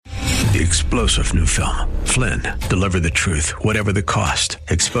The explosive new film, Flynn, deliver the truth, whatever the cost,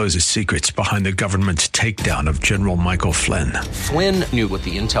 exposes secrets behind the government's takedown of General Michael Flynn. Flynn knew what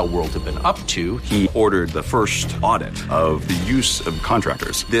the intel world had been up to. He ordered the first audit of the use of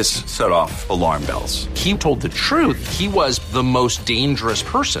contractors. This set off alarm bells. He told the truth. He was the most dangerous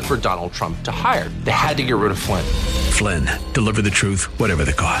person for Donald Trump to hire. They had to get rid of Flynn. Flynn, deliver the truth, whatever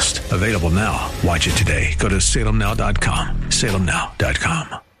the cost. Available now. Watch it today. Go to salemnow.com.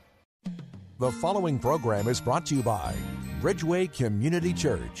 salemnow.com. The following program is brought to you by Bridgeway Community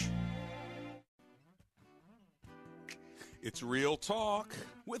Church. It's Real Talk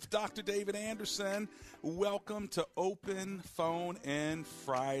with Dr. David Anderson. Welcome to Open Phone In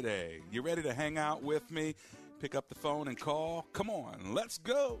Friday. You ready to hang out with me? Pick up the phone and call. Come on, let's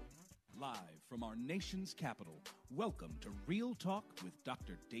go. Live from our nation's capital, welcome to Real Talk with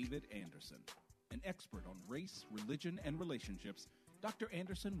Dr. David Anderson. An expert on race, religion, and relationships, Dr.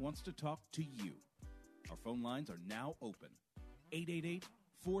 Anderson wants to talk to you. Our phone lines are now open.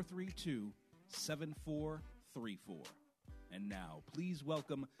 888-432-7434. And now, please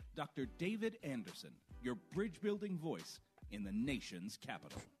welcome Dr. David Anderson, your bridge-building voice in the nation's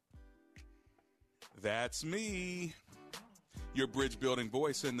capital. That's me, your bridge-building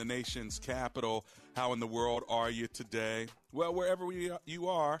voice in the nation's capital. How in the world are you today? Well, wherever you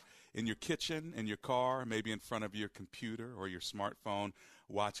are, in your kitchen, in your car, maybe in front of your computer or your smartphone,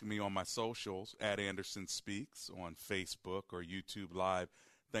 watching me on my socials, at Anderson Speaks, on Facebook or YouTube Live.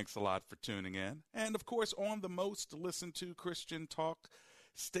 Thanks a lot for tuning in. And, of course, on the most listened to Christian talk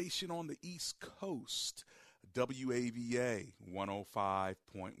station on the East Coast, WAVA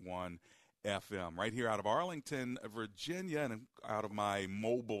 105.1 FM, right here out of Arlington, Virginia, and out of my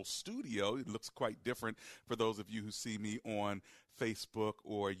mobile studio. It looks quite different for those of you who see me on Facebook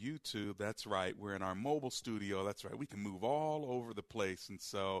or YouTube. That's right. We're in our mobile studio. That's right. We can move all over the place. And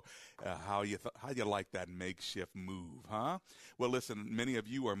so how you like that makeshift move, huh? Well, listen, many of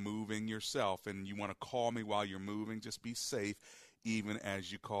you are moving yourself, and you want to call me while you're moving. Just be safe, even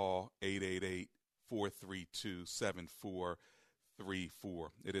as you call 888-432-7434.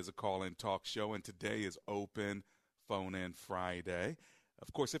 It is a call-in talk show, and today is Open Phone In Friday.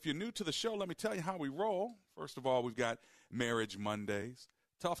 Of course, if you're new to the show, let me tell you how we roll. First of all, we've got Marriage Mondays,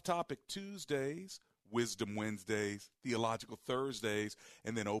 Tough Topic Tuesdays, Wisdom Wednesdays, Theological Thursdays,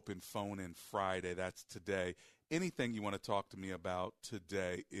 and then Open Phone In Friday. That's today. Anything you want to talk to me about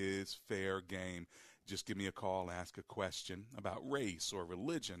today is fair game. Just give me a call, ask a question about race or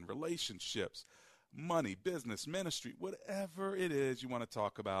religion, relationships, money, business, ministry, whatever it is you want to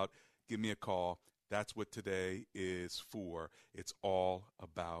talk about, give me a call. That's what today is for. It's all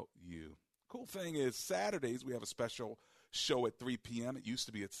about you. Cool thing is Saturdays we have a special show at 3 p.m. It used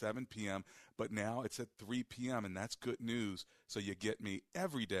to be at 7 p.m., but now it's at 3 p.m., and that's good news. So you get me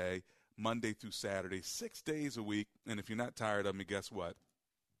every day, Monday through Saturday, 6 days a week. And if you're not tired of me, guess what?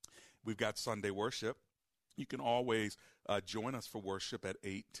 We've got Sunday worship. You can always join us for worship at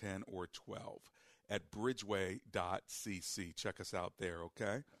 8, 10, or 12 at bridgeway.cc. Check us out there,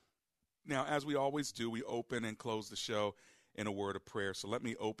 okay? Now, as we always do, we open and close the show in a word of prayer. So let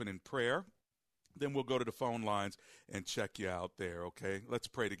me open in prayer. Then we'll go to the phone lines and check you out there, okay? Let's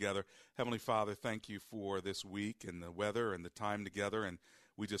pray together. Heavenly Father, thank you for this week and the weather and the time together. And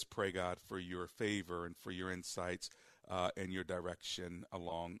we just pray, God, for your favor and for your insights and your direction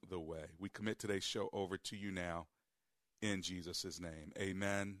along the way. We commit today's show over to you now in Jesus' name.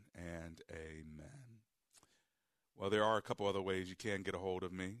 Amen and amen. Well, there are a couple other ways you can get a hold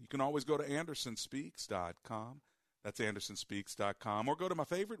of me. You can always go to AndersonSpeaks.com. That's AndersonSpeaks.com. Or go to my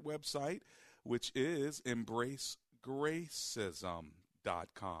favorite website, which is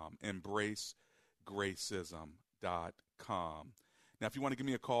EmbraceGracism.com. EmbraceGracism.com. Now, if you want to give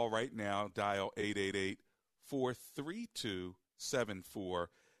me a call right now, dial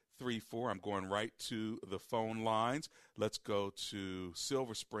 888-432-7434. I'm going right to the phone lines. Let's go to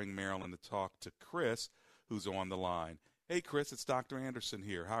Silver Spring, Maryland, to talk to Chris, who's on the line. Hey, Chris, it's Dr. Anderson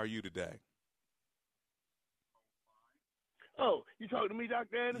here. How are you today? Oh, you talking to me,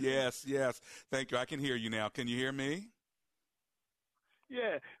 Dr. Anderson? Yes. Thank you. I can hear you now. Can you hear me?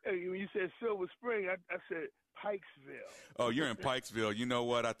 Yeah. Hey, when you said Silver Spring, I said Pikesville. Oh, you're in Pikesville. You know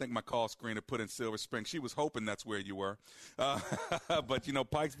what? I think my call screener put in Silver Spring. She was hoping that's where you were. But, you know,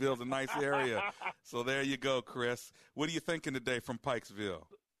 Pikesville's a nice area. So there you go, Chris. What are you thinking today from Pikesville?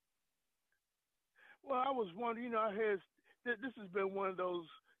 Well, I was wondering, I heard this has been one of those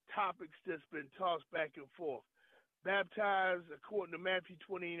topics that's been tossed back and forth. Baptized according to Matthew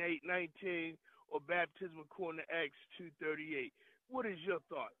 28:19 or baptism according to Acts 2:38. What is your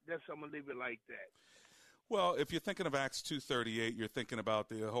thought? I'm going to leave it like that. Well, if you're thinking of Acts 2:38, you're thinking about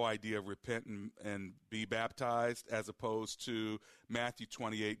the whole idea of repent and be baptized, as opposed to Matthew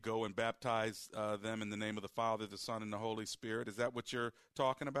 28, go and baptize them in the name of the Father, the Son, and the Holy Spirit. Is that what you're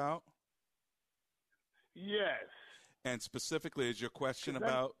talking about? Yes. And specifically, is your question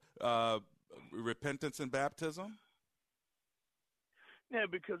about repentance and baptism? Yeah,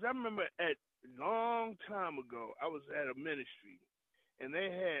 because I remember a long time ago, I was at a ministry, and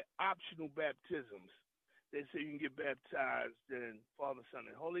they had optional baptisms. They say you can get baptized in Father, Son,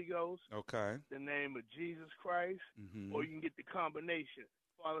 and Holy Ghost. Okay. The name of Jesus Christ. Mm-hmm. Or you can get the combination,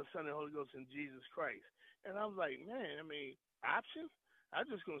 Father, Son, and Holy Ghost and Jesus Christ. And I was like, man, option? I'm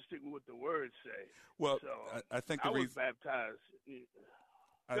just going to stick with what the words say. Well, so I think the reason was baptized.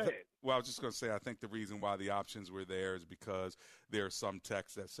 I was just going to say, I think the reason why the options were there is because there are some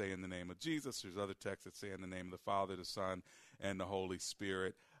texts that say in the name of Jesus. There's other texts that say in the name of the Father, the Son, and the Holy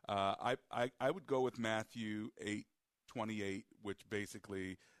Spirit. I would go with Matthew 8:28, which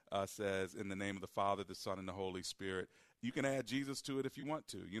basically says in the name of the Father, the Son, and the Holy Spirit. You can add Jesus to it if you want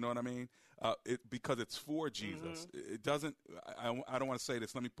to. You know what I mean? Because it's for Jesus. Mm-hmm. It doesn't. I don't want to say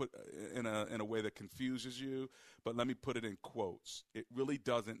this. Let me put in a way that confuses you, but let me put it in quotes. It really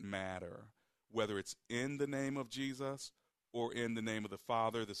doesn't matter whether it's in the name of Jesus or in the name of the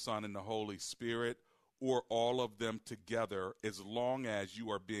Father, the Son, and the Holy Spirit, or all of them together, as long as you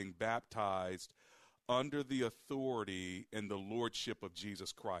are being baptized under the authority and the lordship of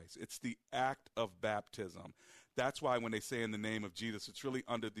Jesus Christ. It's the act of baptism. That's why when they say in the name of Jesus, it's really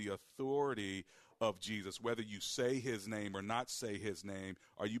under the authority of Jesus. Whether you say his name or not say his name,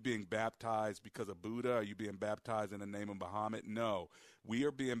 are you being baptized because of Buddha? Are you being baptized in the name of Muhammad? No. We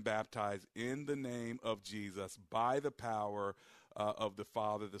are being baptized in the name of Jesus by the power of the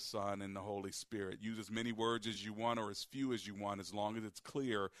Father, the Son, and the Holy Spirit. Use as many words as you want or as few as you want, as long as it's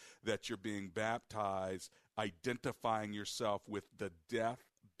clear that you're being baptized, identifying yourself with the death,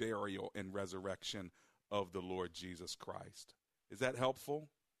 burial, and resurrection of the Lord Jesus Christ. Is that helpful?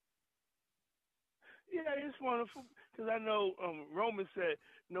 Yeah, it's wonderful, because I know Romans said,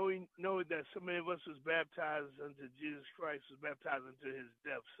 knowing that so many of us was baptized unto Jesus Christ, was baptized unto his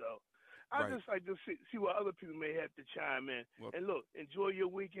death. So I just like to see what other people may have to chime in. Well, and look, enjoy your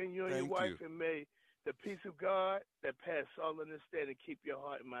weekend, you and your wife, and may the peace of God that passes all understanding keep your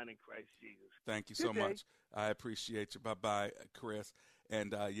heart and mind in Christ Jesus. Thank you so much. I appreciate you. Bye-bye, Chris.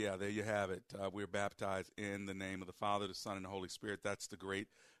 And, there you have it. We're baptized in the name of the Father, the Son, and the Holy Spirit. That's the great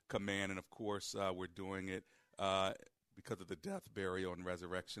command. And, of course, we're doing it because of the death, burial, and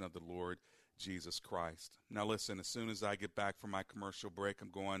resurrection of the Lord Jesus Christ. Now, listen, as soon as I get back from my commercial break, I'm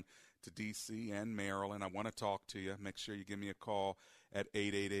going to D.C. and Maryland. I want to talk to you. Make sure you give me a call at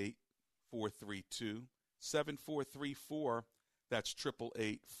 888-432-7434. That's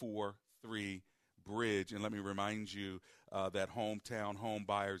 888-433-BRIDGE. And let me remind you that Hometown Home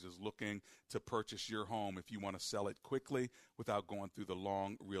Buyers is looking to purchase your home if you want to sell it quickly without going through the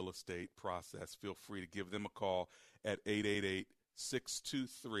long real estate process. Feel free to give them a call at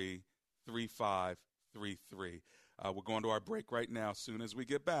 888-623-3533. We're going to our break right now. As soon as we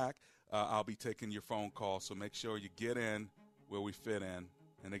get back, I'll be taking your phone call, so make sure you get in where we fit in.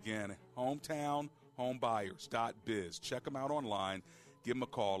 And again, hometownhomebuyers.biz. Check them out online. Give them a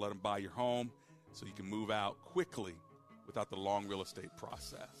call. Let them buy your home so you can move out quickly without the long real estate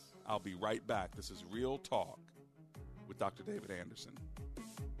process. I'll be right back. This is Real Talk with Dr. David Anderson.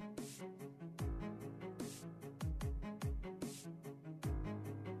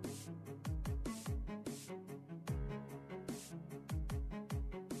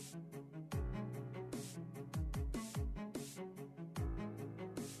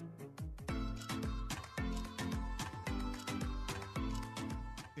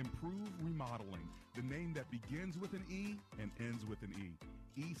 Begins with an E and ends with an E.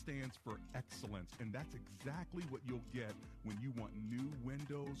 E stands for excellence, and that's exactly what you'll get when you want new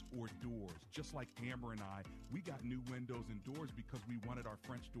windows or doors. Just like Amber and I, we got new windows and doors because we wanted our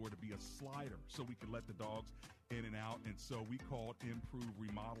French door to be a slider so we could let the dogs in and out, and so we called Improve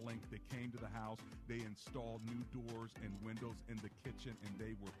Remodeling. They came to the house, they installed new doors and windows in the kitchen, and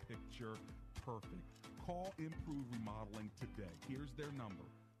they were picture perfect. Call Improve Remodeling today. Here's their number,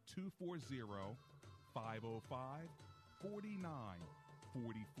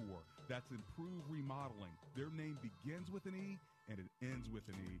 240-505-4944. That's Improve Remodeling. Their name begins with an E and it ends with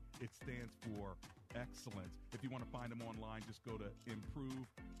an E. It stands for excellence. If you want to find them online, just go to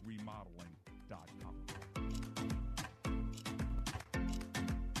improveremodeling.com.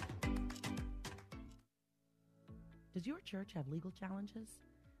 Does your church have legal challenges?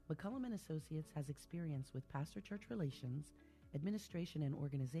 McCullum & Associates has experience with pastor-church relations, administration and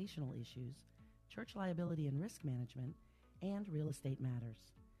organizational issues, church liability and risk management, and real estate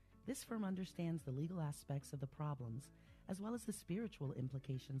matters. This firm understands the legal aspects of the problems as well as the spiritual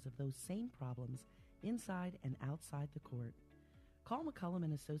implications of those same problems inside and outside the court. Call McCullum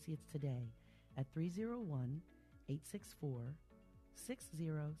and Associates today at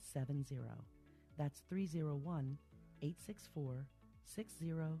 301-864-6070. That's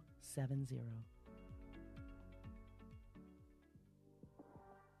 301-864-6070.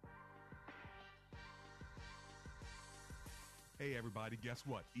 Hey everybody, guess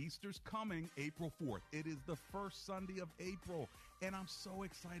what? Easter's coming April 4th. It is the first Sunday of April, and I'm so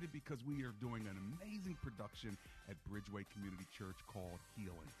excited because we are doing an amazing production at Bridgeway Community Church called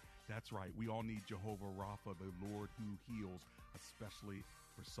Healing. That's right, we all need Jehovah Rapha, the Lord who heals, especially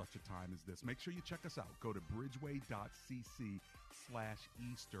for such a time as this. Make sure you check us out. Go to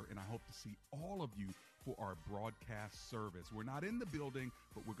bridgeway.cc/Easter, and I hope to see all of you for our broadcast service. We're not in the building,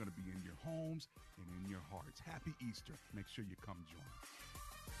 but we're going to be in your homes and in your hearts. Happy Easter. Make sure you come join us.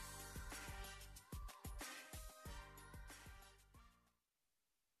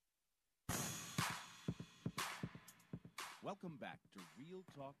 Welcome back to Real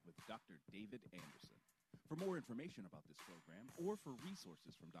Talk with Dr. David Anderson. For more information about this program or for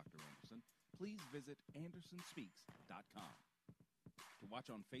resources from Dr. Anderson, please visit andersonspeaks.com. To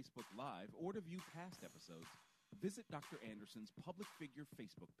watch on Facebook Live or to view past episodes, visit Dr. Anderson's public figure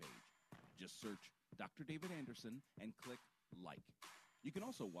Facebook page. Just search Dr. David Anderson and click like. You can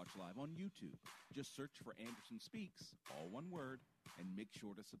also watch live on YouTube. Just search for Anderson Speaks, all one word, and make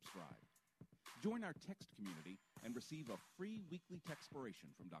sure to subscribe. Join our text community and receive a free weekly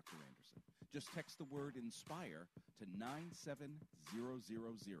textpiration from Dr. Anderson. Just text the word INSPIRE to 97000.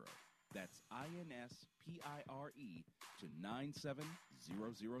 That's INSPIRE to 97000.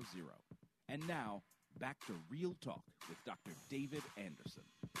 And now, back to Real Talk with Dr. David Anderson.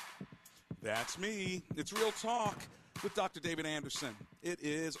 That's me. It's Real Talk with Dr. David Anderson. It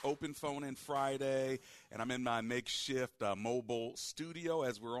is Open Phone In Friday, and I'm in my makeshift mobile studio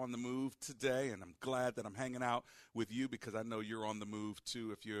as we're on the move today, and I'm glad that I'm hanging out with you because I know you're on the move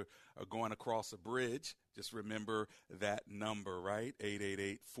too. If you're going across a bridge, just remember that number, right?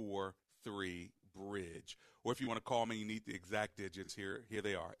 888-43-BRIDGE. Or if you want to call me, you need the exact digits here. Here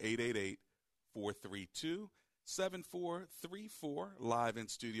they are, 888-432-7434, live in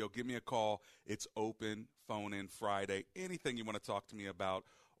studio. Give me a call. It's Open Phone In Friday. Anything you want to talk to me about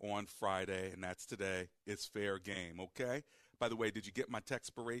on Friday, and that's today, it's fair game, okay? By the way, did you get my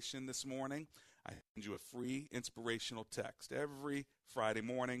textpiration this morning? I send you a free inspirational text every Friday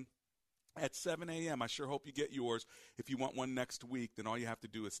morning at 7 a.m. I sure hope you get yours. If you want one next week, then all you have to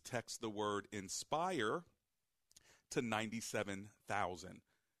do is text the word INSPIRE to 97,000.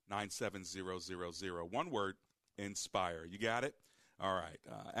 97000. One word, INSPIRE. You got it? All right.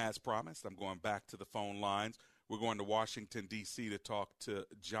 As promised, I'm going back to the phone lines. We're going to Washington, D.C. to talk to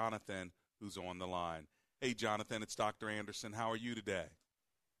Jonathan, who's on the line. Hey, Jonathan, it's Dr. Anderson. How are you today?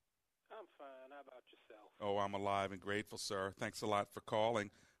 I'm fine. How about yourself? Oh, I'm alive and grateful, sir. Thanks a lot for calling.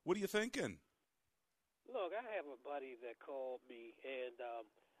 What are you thinking? Look, I have a buddy that called me, and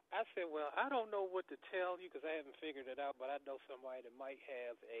I said, well, I don't know what to tell you because I haven't figured it out, but I know somebody that might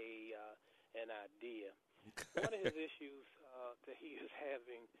have an idea. One of his issues that he is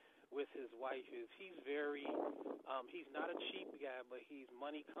having with his wife is he's very he's not a cheap guy, but he's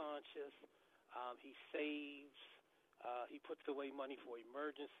money conscious. He saves. He puts away money for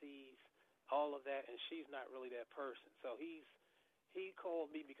emergencies, all of that, and she's not really that person. So he called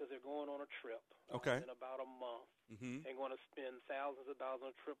me because they're going on a trip in about a month. Mm-hmm. And going to spend thousands of dollars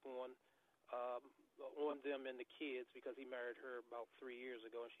on a trip on them and the kids because he married her about 3 years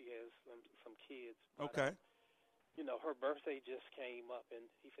ago and she has some kids. But, her birthday just came up and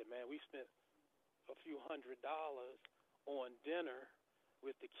he said, man, we spent a few $100s on dinner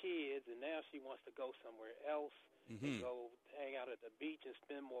with the kids and now she wants to go somewhere else and go hang out at the beach and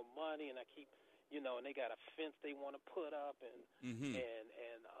spend more money. And I keep, and they got a fence they want to put up and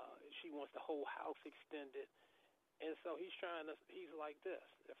she wants the whole house extended. And so he's like this.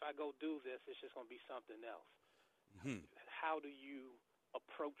 If I go do this, it's just going to be something else. Mm-hmm. How do you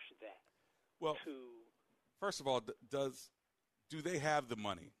approach that? Well, first of all, do they have the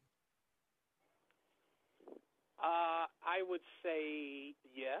money? I would say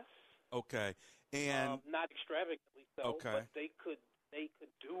yes. Okay. And not extravagantly so, but they could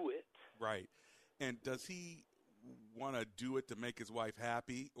do it. Right. And does he want to do it to make his wife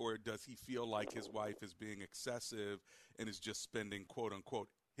happy, or does he feel like his wife is being excessive and is just spending, quote unquote,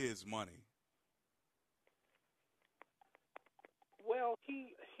 his money? Well,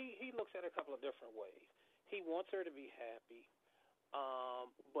 he looks at it a couple of different ways. He wants her to be happy,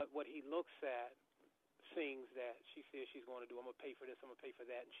 But what he looks at, things that she says she's going to do, I'm going to pay for this, I'm going to pay for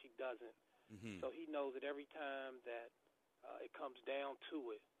that, and she doesn't. Mm-hmm. So he knows that every time that it comes down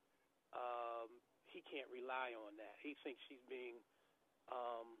to it, he can't rely on that. He thinks she's being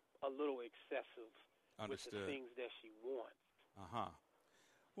a little excessive Understood. with the things that she wants. Uh-huh.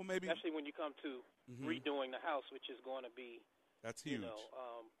 Well, maybe especially when you come to redoing the house, which is going to be that's huge.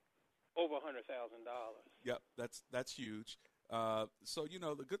 Over $100,000. Yep, that's huge. So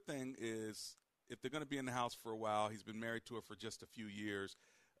the good thing is if they're going to be in the house for a while, he's been married to her for just a few years.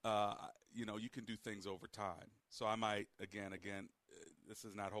 You can do things over time. So I might again. This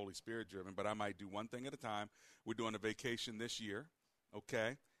is not Holy Spirit driven, but I might do one thing at a time. We're doing a vacation this year,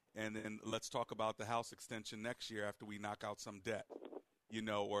 okay? And then let's talk about the house extension next year after we knock out some debt,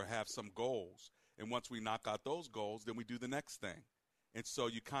 or have some goals. And once we knock out those goals, then we do the next thing. And so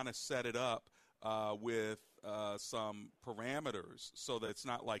you kind of set it up with some parameters so that it's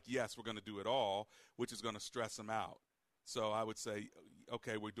not like, yes, we're going to do it all, which is going to stress them out. So I would say,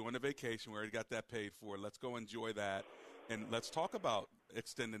 okay, we're doing a vacation. We already got that paid for. Let's go enjoy that. And let's talk about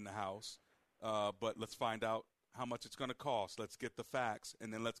extending the house, but let's find out how much it's going to cost. Let's get the facts,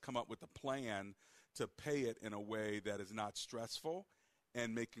 and then let's come up with a plan to pay it in a way that is not stressful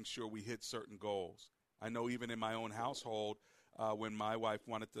and making sure we hit certain goals. I know even in my own household, when my wife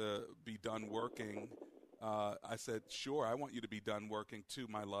wanted to be done working, I said, sure, I want you to be done working too,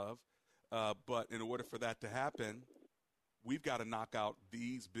 my love. But in order for that to happen, we've got to knock out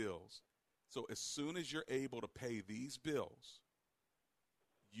these bills. So as soon as you're able to pay these bills,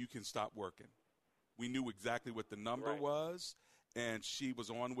 you can stop working. We knew exactly what the number was, and she was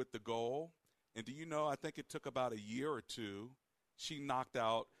on with the goal. And do you know, I think it took about a year or two. She knocked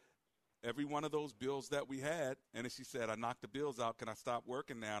out every one of those bills that we had. And then she said, I knocked the bills out. Can I stop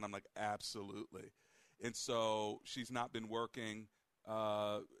working now? And I'm like, absolutely. And so she's not been working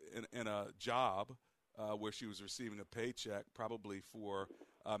in a job where she was receiving a paycheck probably for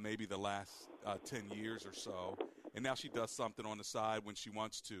maybe the last 10 years or so. And now she does something on the side when she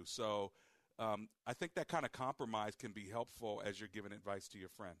wants to. So I think that kind of compromise can be helpful as you're giving advice to your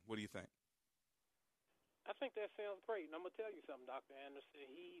friend. What do you think? I think that sounds great. And I'm going to tell you something, Dr. Anderson.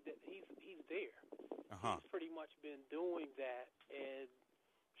 He's there. Uh-huh. He's pretty much been doing that, and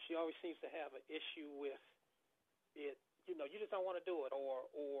she always seems to have an issue with it. You just don't want to do it, or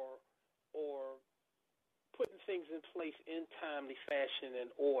putting things in place in timely fashion and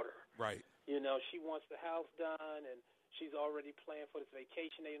order. Right. She wants the house done, and she's already planned for this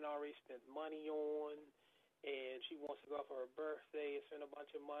vacation they already spent money on, and she wants to go out for her birthday and spend a bunch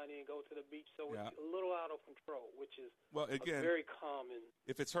of money and go to the beach. So it's a little out of control, which is very common.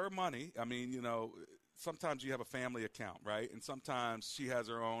 If it's her money, I mean, sometimes you have a family account, right? And sometimes she has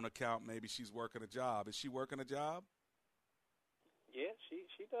her own account. Maybe she's working a job. Is she working a job? Yeah,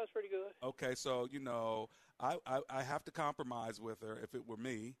 she does pretty good. Okay, so, I have to compromise with her if it were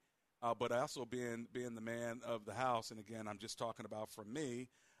me. But also being the man of the house, and again, I'm just talking about for me,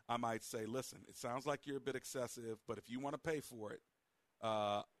 I might say, listen, it sounds like you're a bit excessive, but if you want to pay for it,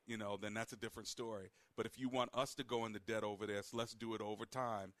 then that's a different story. But if you want us to go into debt over this, let's do it over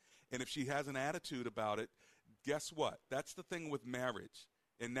time. And if she has an attitude about it, guess what? That's the thing with marriage,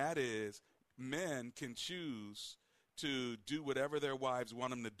 and that is men can choose to do whatever their wives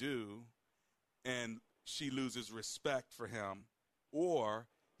want them to do, and she loses respect for him, or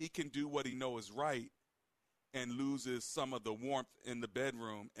he can do what he knows is right and loses some of the warmth in the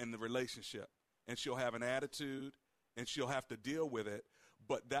bedroom and the relationship. And she'll have an attitude, and she'll have to deal with it.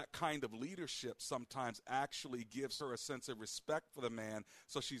 But that kind of leadership sometimes actually gives her a sense of respect for the man.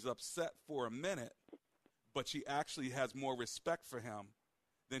 So she's upset for a minute, but she actually has more respect for him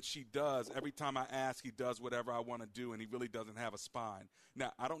than she does. Every time I ask, he does whatever I want to do, and he really doesn't have a spine.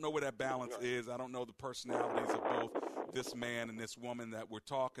 Now, I don't know where that balance is. I don't know the personalities of both this man and this woman that we're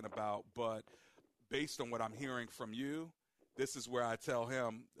talking about, but based on what I'm hearing from you, this is where I tell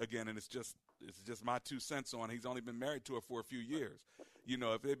him, again, and it's just my 2 cents on it. He's only been married to her for a few years.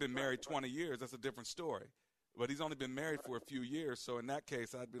 If they've been married 20 years, that's a different story. But he's only been married for a few years, so in that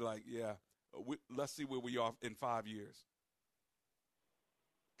case, I'd be like, let's see where we are in 5 years.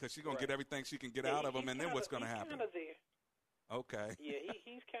 Because she's going to get everything she can get out of him, and then what's going to happen? He's kind of there. Okay. Yeah,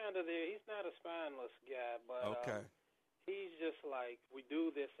 he's kind of there. He's not a spineless guy, but okay. He's just like, we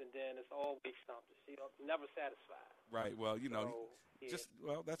do this, and then it's always something. She's never satisfied. Right. Well,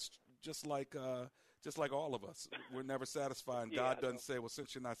 that's just like all of us. We're never satisfied. And God doesn't say, well,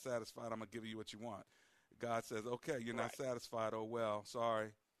 since you're not satisfied, I'm going to give you what you want. God says, okay, you're not satisfied. Oh, well, sorry.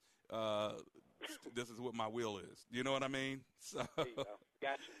 This is what my will is. You know what I mean? So, there you go.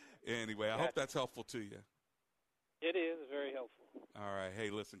 Gotcha. Anyway, I hope that's helpful to you. It is very helpful. All right. Hey,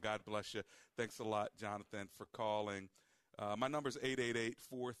 listen, God bless you. Thanks a lot, Jonathan, for calling. My number is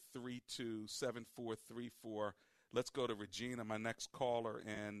 888-432-7434. Let's go to Regina, my next caller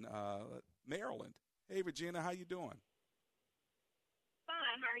in Maryland. Hey, Regina, how you doing?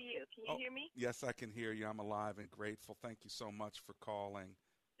 Fine. How are you? Can you hear me? Yes, I can hear you. I'm alive and grateful. Thank you so much for calling.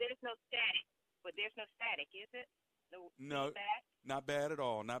 There's no static. But there's no static, is it? No, feedback? Not bad at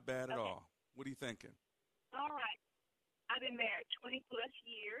all. Not bad at all. What are you thinking? All right. I've been married 20-plus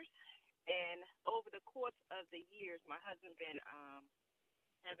years, and over the course of the years, my husband been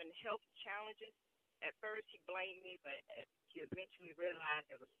having health challenges. At first, he blamed me, but he eventually realized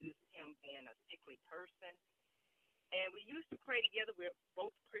it was due to him being a sickly person. And we used to pray together. We're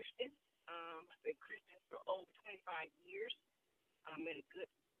both Christians. Been Christians for over 25 years. I'm in a good,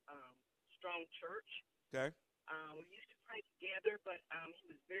 strong church. Okay. We used to pray together, but he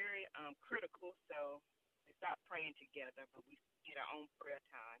was very critical, so we stopped praying together, but we get our own prayer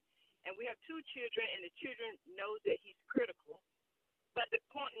time. And we have 2 children, and the children know that he's critical. But the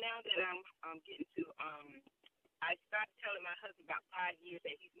point now that I'm getting to, I started telling my husband about 5 years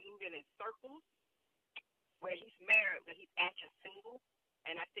that he's moving in circles, where he's married, but he's acting single.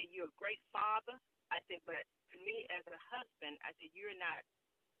 And I said, you're a great father. I said, but to me as a husband, I said, you're not,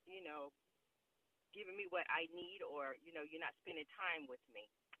 giving me what I need, or, you're not spending time with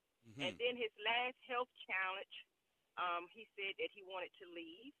me. Mm-hmm. And then his last health challenge, he said that he wanted to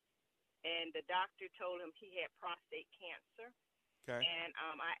leave, and the doctor told him he had prostate cancer. Okay. And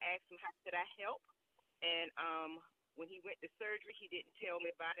I asked him, how could I help? And when he went to surgery, he didn't tell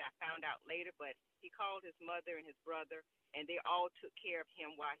me about it. I found out later, but he called his mother and his brother, and they all took care of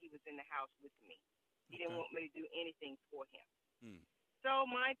him while he was in the house with me. He didn't want me to do anything for him. Hmm. So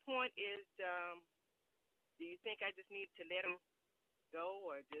my point is, do you think I just need to let him go,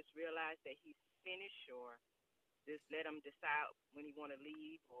 or just realize that he's finished, or just let him decide when he want to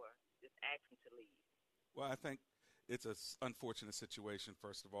leave, or just ask him to leave? Well, I think it's an unfortunate situation,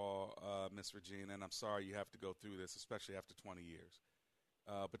 first of all, Miss Regina, and I'm sorry you have to go through this, especially after 20 years.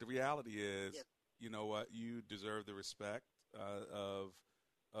 But the reality is, yes, you know what, you deserve the respect of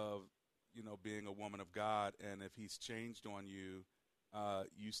being a woman of God, and if he's changed on you,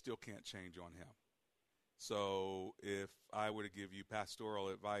 you still can't change on him. So if I were to give you pastoral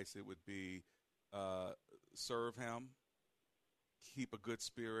advice, it would be serve him, keep a good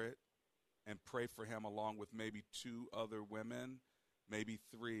spirit, and pray for him along with maybe 2 other women, maybe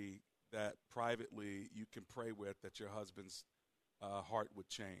 3 that privately you can pray with, that your husband's heart would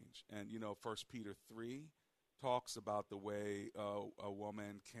change. And, 1 Peter 3 talks about the way a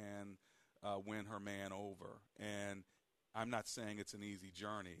woman can win her man over. And I'm not saying it's an easy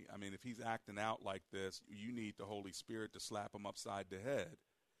journey. I mean, if he's acting out like this, you need the Holy Spirit to slap him upside the head,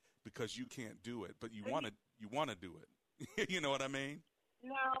 because you can't do it, but you want to do it. You know what I mean?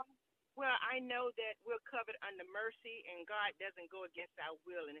 No. Well, I know that we're covered under mercy, and God doesn't go against our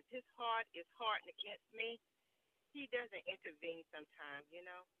will. And if his heart is hardened against me, he doesn't intervene sometimes, You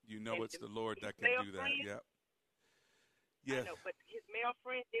know, it's the Lord that can do that. Yep. Yeah. I know, but his male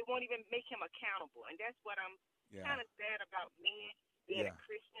friends, they won't even make him accountable. And that's what I'm kind of sad about men being a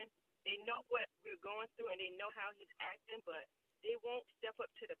Christian. They know what we're going through, and they know how he's acting, but they won't step up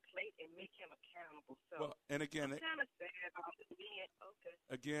to the plate and make him accountable. So, well, and again, I'm kind of sad about it being okay.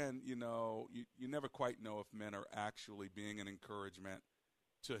 Again, you never quite know if men are actually being an encouragement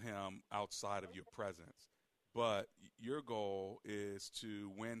to him outside of your presence. But your goal is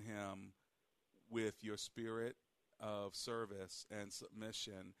to win him with your spirit of service and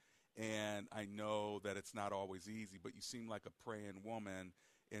submission. And I know that it's not always easy, but you seem like a praying woman.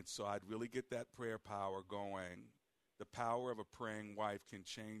 And so I'd really get that prayer power going. The power of a praying wife can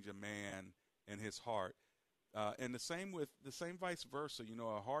change a man and his heart. And the same vice versa.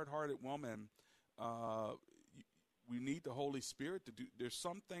 A hard-hearted woman, we need the Holy Spirit to do. There's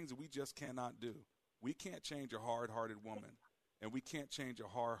some things that we just cannot do. We can't change a hard-hearted woman, and we can't change a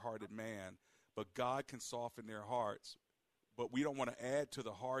hard-hearted man, but God can soften their hearts. But we don't want to add to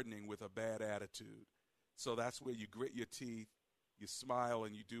the hardening with a bad attitude. So that's where you grit your teeth, you smile,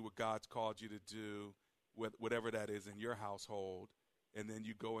 and you do what God's called you to do, whatever that is in your household. And then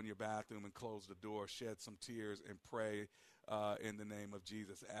you go in your bathroom and close the door, shed some tears, and pray in the name of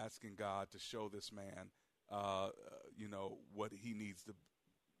Jesus, asking God to show this man, what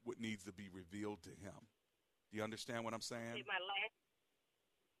needs to be revealed to him. Do you understand what I'm saying?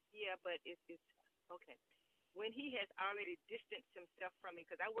 But it's okay. When he has already distanced himself from me,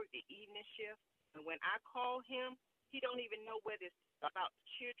 because I work the evening shift, and when I call him, he don't even know whether it's about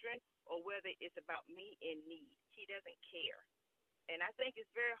children or whether it's about me in need. He doesn't care. And I think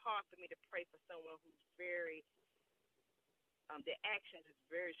it's very hard for me to pray for someone who's very their actions is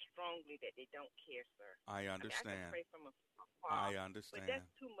very strongly that they don't care, sir. I understand. I can pray from afar, I understand. But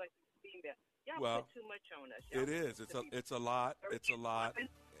that's too much female. Y'all Well, put too much on us. It is. It's a lot. It's a lot.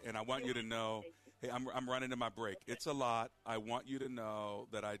 And I want you to know, hey, I'm running to my break. It's a lot. I want you to know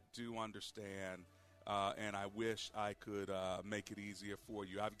that I do understand, and I wish I could make it easier for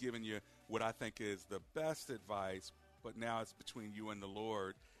you. I've given you what I think is the best advice, but now it's between you and the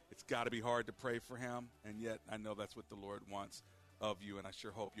Lord. It's got to be hard to pray for him, and yet I know that's what the Lord wants of you, and I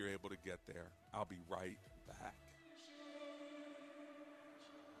sure hope you're able to get there. I'll be right back.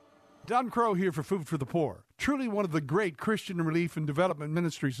 Don Crow here for Food for the Poor, truly one of the great Christian relief and development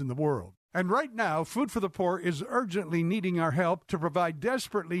ministries in the world. And right now, Food for the Poor is urgently needing our help to provide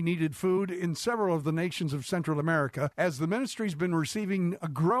desperately needed food in several of the nations of Central America, as the ministry's been receiving a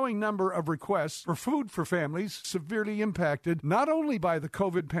growing number of requests for food for families severely impacted not only by the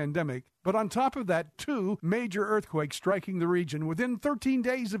COVID pandemic, but on top of that, 2 major earthquakes striking the region within 13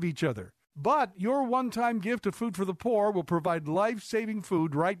 days of each other. But your one-time gift of Food for the Poor will provide life-saving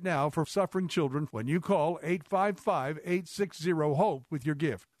food right now for suffering children when you call 855-860-HOPE with your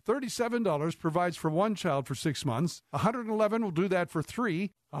gift. $37 provides for 1 child for 6 months, $111 will do that for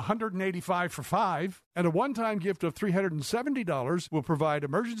 3, $185 for 5, and a one-time gift of $370 will provide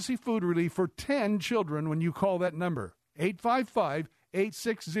emergency food relief for 10 children when you call that number.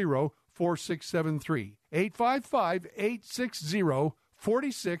 855-860-4673.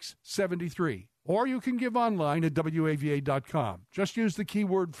 855-860-4673. Or you can give online at WAVA.com. Just use the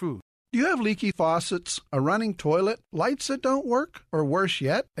keyword food. Do you have leaky faucets, a running toilet, lights that don't work, or worse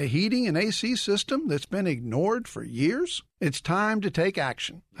yet, a heating and AC system that's been ignored for years? It's time to take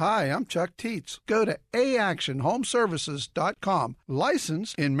action. Hi, I'm Chuck Teets. Go to aactionhomeservices.com.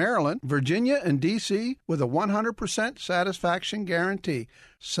 Licensed in Maryland, Virginia, and D.C. with a 100% satisfaction guarantee.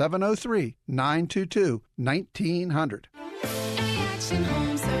 703-922-1900.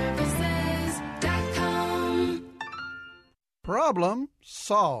 Problem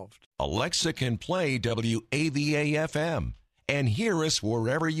solved. Alexa can play WAVA-FM and hear us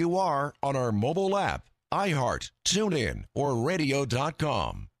wherever you are on our mobile app, iHeart, TuneIn, or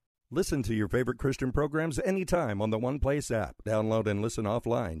radio.com. Listen to your favorite Christian programs anytime on the One Place app. Download and listen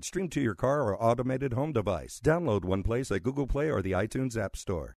offline. Stream to your car or automated home device. Download One Place at Google Play or the iTunes App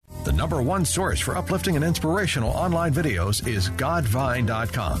Store. The #1 source for uplifting and inspirational online videos is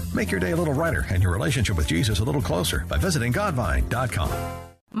Godvine.com. Make your day a little brighter and your relationship with Jesus a little closer by visiting Godvine.com.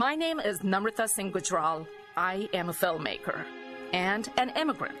 My name is Namrata Singh Gujral. I am a filmmaker and an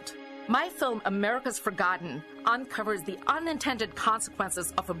immigrant. My film, America's Forgotten, uncovers the unintended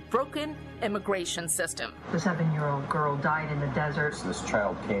consequences of a broken immigration system. The 7-year-old girl died in the desert. This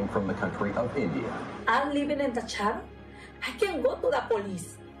child came from the country of India. I'm living in the Chad. I can go to the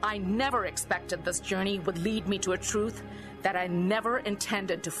police. I never expected this journey would lead me to a truth that I never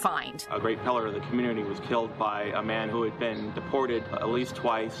intended to find. A great pillar of the community was killed by a man who had been deported at least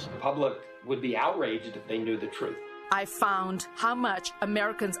twice. The public would be outraged if they knew the truth. I found how much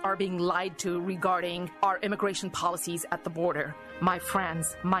Americans are being lied to regarding our immigration policies at the border. My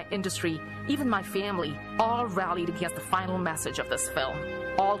friends, my industry, even my family, all rallied against the final message of this film.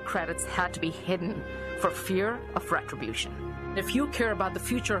 All credits had to be hidden for fear of retribution. If you care about the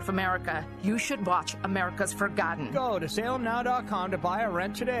future of America, you should watch America's Forgotten. Go to salemnow.com to buy or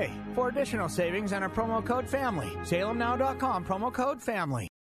rent today. For additional savings and a promo code FAMILY. salemnow.com, promo code FAMILY.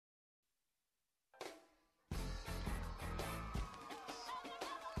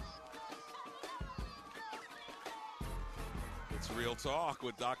 Real Talk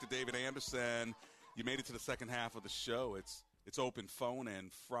with Dr. David Anderson. You made it to the second half of the show. It's open phone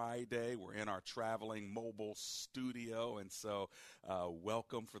and Friday. We're in our traveling mobile studio, and so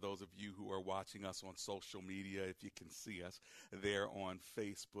welcome for those of you who are watching us on social media, if you can see us there on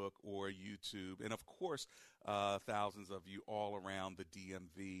Facebook or YouTube. And, of course, thousands of you all around the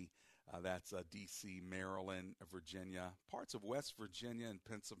DMV. That's D.C., Maryland, Virginia, parts of West Virginia and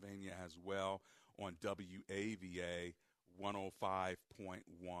Pennsylvania as well on WAVA 105.1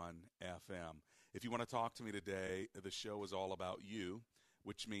 FM. If you want to talk to me today, the show is all about you,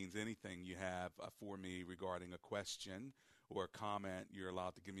 which means anything you have for me regarding a question or a comment, you're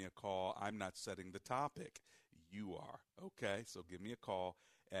allowed to give me a call. I'm not setting the topic. You are. Okay, so give me a call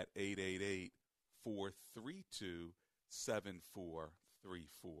at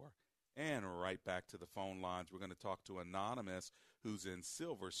 888-432-7434. And right back to the phone lines. We're going to talk to Anonymous, who's in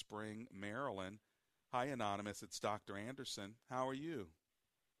Silver Spring, Maryland. Hi, Anonymous. It's Dr. Anderson. How are you?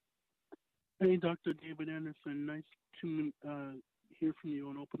 Hey, Dr. David Anderson. Nice to hear from you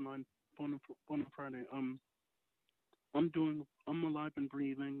on Open Line on Friday. I'm alive and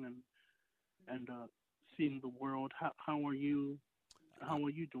breathing and seeing the world. How are you? How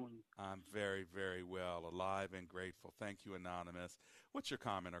are you doing? I'm very, very well, alive and grateful. Thank you, Anonymous. What's your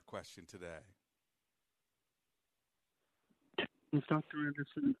comment or question today? It's Dr.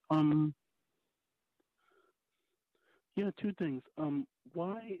 Anderson. Yeah, two things.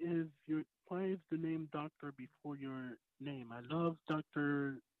 Why is the name Doctor before your name? I love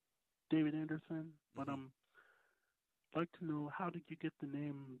Dr. David Anderson, but I'd like to know, how did you get the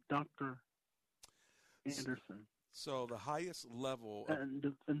name Dr. Anderson? So the highest level.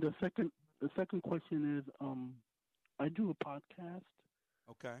 And the second question is, I do a podcast.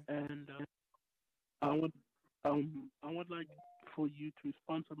 Okay. And I would like for you to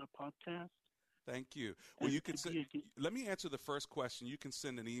sponsor my podcast. Thank you. Well, you can let me answer the first question. You can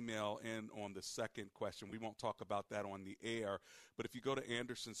send an email in on the second question. We won't talk about that on the air, but if you go to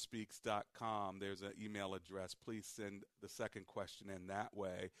andersonspeaks.com, there's an email address. Please send the second question in that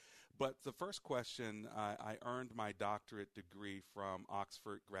way. But the first question, I earned my doctorate degree from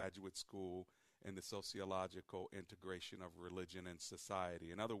Oxford Graduate School in the sociological integration of religion and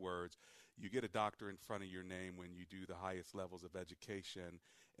society. In other words, you get a doctor in front of your name when you do the highest levels of education.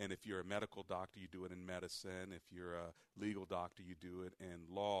 And if you're a medical doctor, you do it in medicine. If you're a legal doctor, you do it in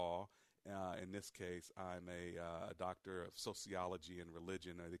law. In this case, I'm a doctor of sociology and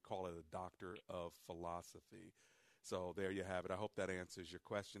religion, or they call it a doctor of philosophy. So there you have it. I hope that answers your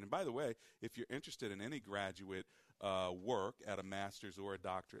question. And by the way, if you're interested in any graduate work at a master's or a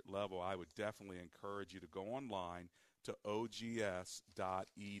doctorate level, I would definitely encourage you to go online to ogs.edu,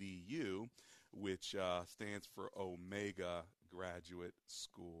 which stands for Omega Graduate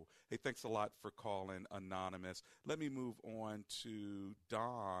School. Hey, thanks a lot for calling, Anonymous. Let me move on to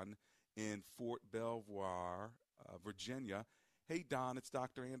Don in Fort Belvoir, Virginia. Hey, Don, it's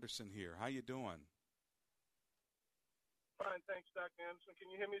Dr. Anderson here. How you doing? Fine, thanks, Dr. Anderson. Can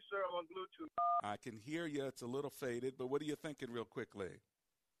you hear me, sir? I'm on Bluetooth. I can hear you. It's a little faded, but what are you thinking real quickly?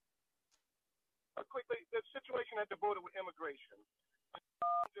 Quickly, the situation at the border with immigration.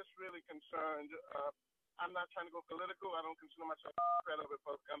 I'm just really concerned. I'm not trying to go political. I don't consider myself a Democrat or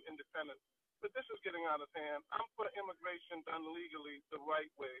Republican. I'm independent. But this is getting out of hand. I'm for immigration done legally the right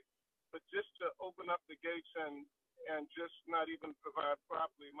way. But just to open up the gates and just not even provide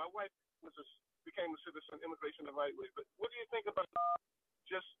properly. My wife became a citizen, immigration the right way. But what do you think about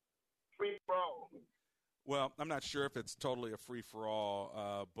just free for all? Well, I'm not sure if it's totally a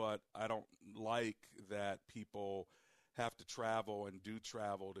free-for-all, but I don't like that people have to travel and do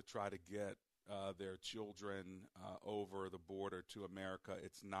travel to try to get their children over the border to America.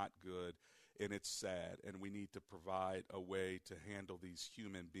 It's not good, and it's sad, and we need to provide a way to handle these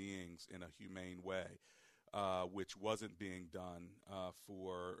human beings in a humane way, which wasn't being done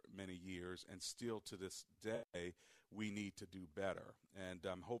for many years, and still to this day, we need to do better. And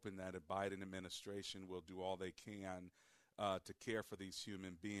I'm hoping that a Biden administration will do all they can to care for these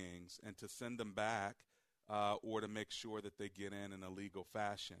human beings and to send them back or to make sure that they get in a legal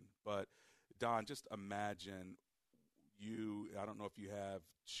fashion. But, Don, just imagine I don't know if you have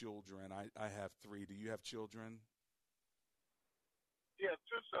children. I have 3. Do you have children? Yeah, 2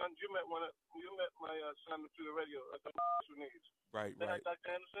 sons. You met my son through the radio. Right.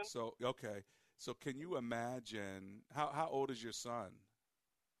 Dr. Anderson? So, okay. So can you imagine, how old is your son?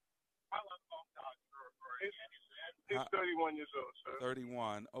 He's 31 years old, sir.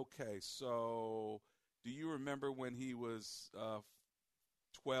 31. Okay. So do you remember when he was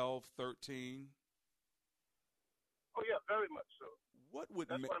 12, 13? Oh, yeah, very much so. That's what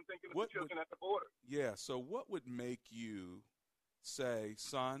I'm thinking of the children at the border. Yeah. So what would make you say,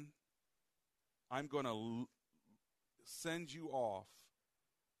 son, I'm going to send you off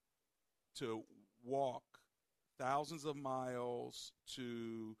to walk thousands of miles,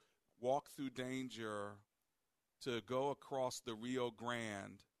 to walk through danger, to go across the Rio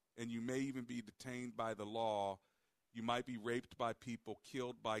Grande, and you may even be detained by the law. You might be raped by people,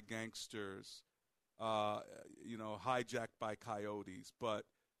 killed by gangsters, hijacked by coyotes. But,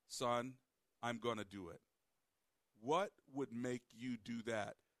 son, I'm going to do it. What would make you do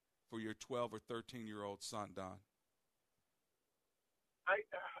that for your 12 or 13-year-old son, Don?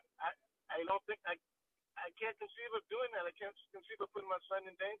 I don't think I can't conceive of doing that. I can't conceive of putting my son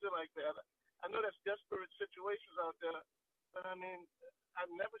in danger like that. I know there's desperate situations out there, but I mean, I've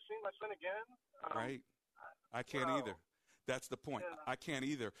never seen my son again. Right. I can't either. That's the point. Yeah. I can't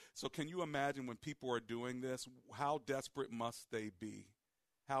either. So can you imagine when people are doing this, how desperate must they be?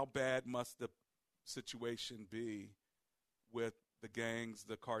 How bad must the situation be with the gangs,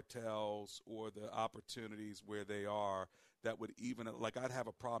 the cartels, or the opportunities where they are that would even, like, I'd have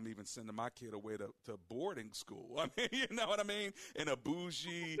a problem even sending my kid away to boarding school. I mean, you know what I mean? In a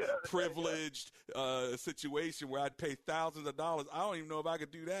bougie, privileged situation where I'd pay thousands of dollars. I don't even know if I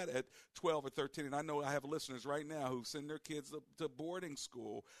could do that at 12 or 13. And I know I have listeners right now who send their kids to boarding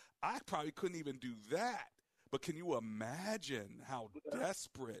school. I probably couldn't even do that. But can you imagine how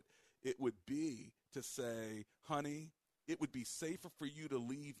desperate it would be to say, honey, it would be safer for you to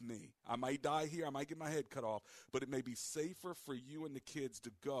leave me. I might die here. I might get my head cut off. But it may be safer for you and the kids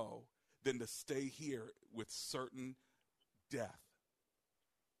to go than to stay here with certain death.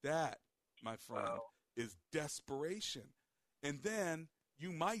 That, my friend, is desperation. And then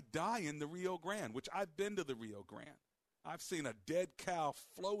you might die in the Rio Grande, which I've been to the Rio Grande. I've seen a dead cow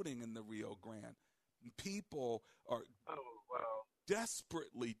floating in the Rio Grande. People are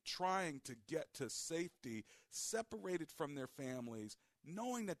desperately trying to get to safety, separated from their families,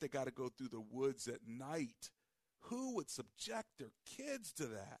 knowing that they got to go through the woods at night. Who would subject their kids to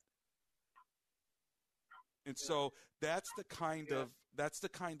that? And so that's the kind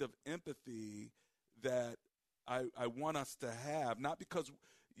of empathy that I want us to have, not because,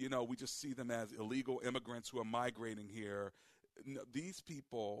 you know, we just see them as illegal immigrants who are migrating here. No, these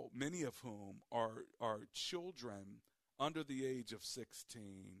people, many of whom are children under the age of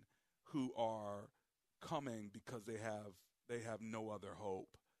 16 who are coming because they have no other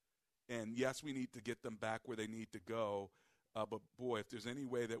hope. And yes, we need to get them back where they need to go. But boy, if there's any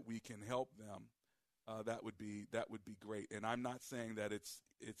way that we can help them, that would be great. And I'm not saying that it's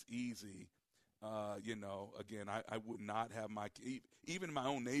easy. You know, again, I would not have even in my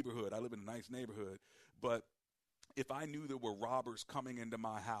own neighborhood. I live in a nice neighborhood, but if I knew there were robbers coming into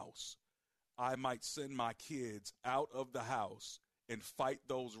my house, I might send my kids out of the house and fight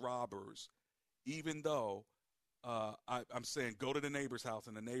those robbers, even though I'm saying go to the neighbor's house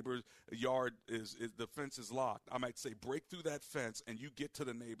and the neighbor's yard is the fence is locked. I might say break through that fence and you get to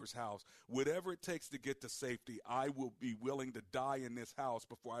the neighbor's house. Whatever it takes to get to safety, I will be willing to die in this house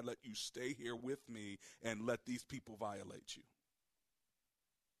before I let you stay here with me and let these people violate you.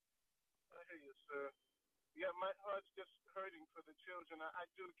 I hear you, sir. Yeah, my heart's just hurting for the children. I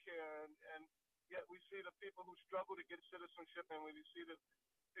do care, and yet we see the people who struggle to get citizenship, and we see the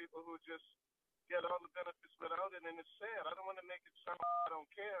people who just get all the benefits without it, and it's sad. I don't want to make it sound like I don't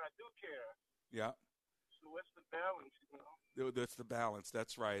care. I do care. Yeah. So what's the balance, you know? That's the balance.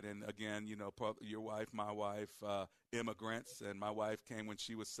 That's right. And again, you know, your wife, my wife, immigrants, and my wife came when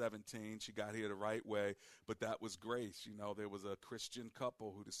she was 17. She got here the right way, but that was grace. You know, there was a Christian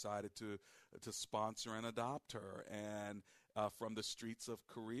couple who decided to sponsor and adopt her, and from the streets of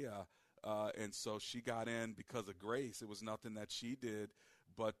Korea. And so she got in because of grace. It was nothing that she did,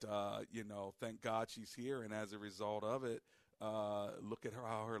 but, you know, thank God she's here. And as a result of it, look at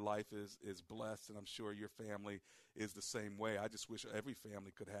how her life is blessed, and I'm sure your family is the same way. I just wish every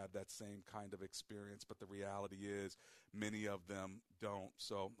family could have that same kind of experience, but the reality is many of them don't.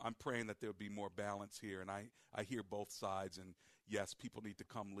 So I'm praying that there'll be more balance here, and I hear both sides, and yes, people need to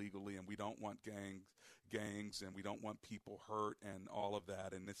come legally, and we don't want gangs, and we don't want people hurt and all of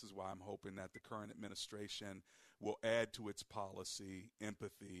that, and this is why I'm hoping that the current administration will add to its policy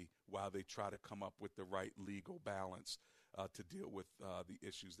empathy while they try to come up with the right legal balance to deal with the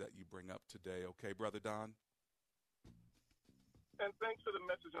issues that you bring up today. Okay, Brother Don? And thanks for the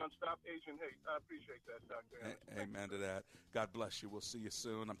message on Stop Asian Hate. I appreciate that, Dr. Amen to that. God bless you. We'll see you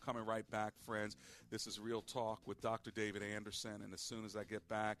soon. I'm coming right back, friends. This is Real Talk with Dr. David Anderson, and as soon as I get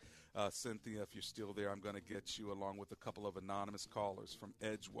back, Cynthia, if you're still there, I'm going to get you along with a couple of anonymous callers from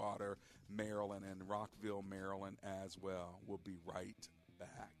Edgewater, Maryland, and Rockville, Maryland as well. We'll be right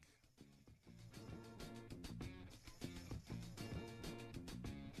back.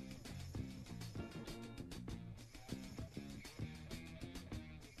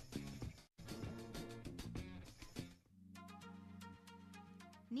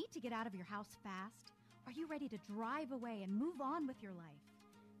 Need to get out of your house fast? Are you ready to drive away and move on with your life?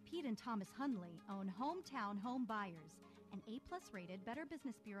 Pete and Thomas Hundley own Hometown Home Buyers, an A-plus rated Better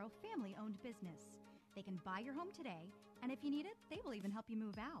Business Bureau family-owned business. They can buy your home today, and if you need it, they will even help you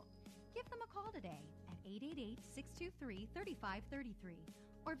move out. Give them a call today at 888-623-3533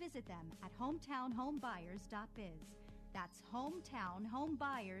 or visit them at hometownhomebuyers.biz. That's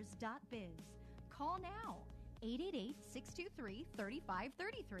hometownhomebuyers.biz. Call now.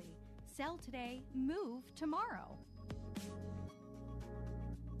 888-623-3533. Sell today, move tomorrow.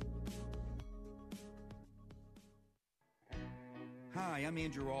 Hi, I'm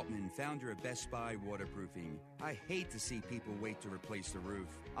Andrew Altman, founder of Best Buy Waterproofing. I hate to see people wait to replace the roof.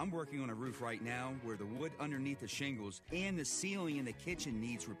 I'm working on a roof right now where the wood underneath the shingles and the ceiling in the kitchen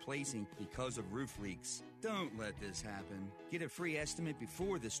needs replacing because of roof leaks. Don't let this happen. Get a free estimate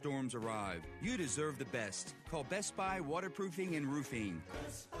before the storms arrive. You deserve the best. Call Best Buy Waterproofing and Roofing.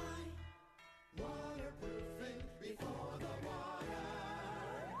 Best Buy Waterproofing before the water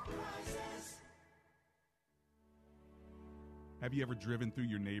rises. Have you ever driven through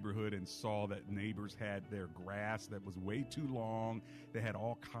your neighborhood and saw that neighbors had their grass that was way too long? They had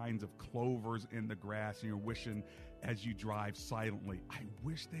all kinds of clovers in the grass, and you're wishing as you drive silently, I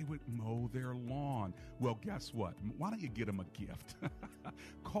wish they would mow their lawn. Well, guess what? Why don't you get them a gift?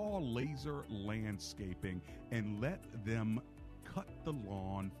 Call Laser Landscaping and let them cut the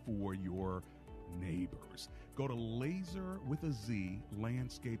lawn for your neighbors. Go to Laser with a Z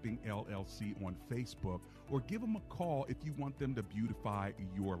Landscaping LLC on Facebook, or give them a call if you want them to beautify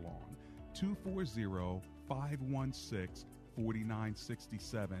your lawn.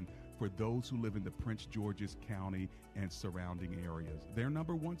 240-516-4967 for those who live in the Prince George's County and surrounding areas. Their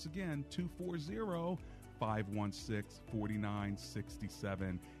number, once again,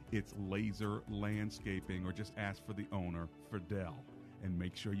 240-516-4967. It's Laser Landscaping, or just ask for the owner, Fidel, and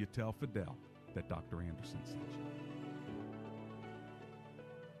make sure you tell Fidel that Dr. Anderson sent you.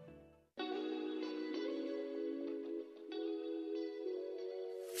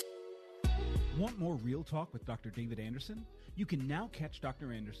 Want more Real Talk with Dr. David Anderson? You can now catch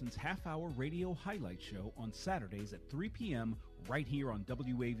Dr. Anderson's half-hour radio highlight show on Saturdays at 3 p.m. right here on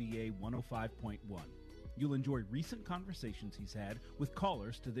WAVA 105.1. You'll enjoy recent conversations he's had with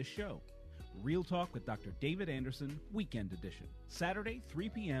callers to this show. Real Talk with Dr. David Anderson, Weekend Edition, Saturday, 3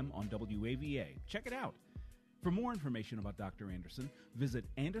 p.m. on WAVA. Check it out. For more information about Dr. Anderson, visit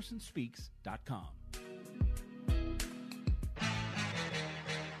andersonspeaks.com.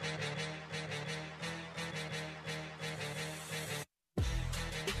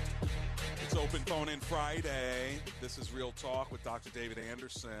 It's Open Phone In Friday. This is Real Talk with Dr. David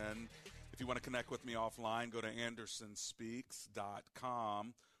Anderson. If you want to connect with me offline, go to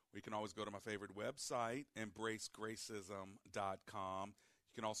andersonspeaks.com. Or you can always go to my favorite website, embracegracism.com.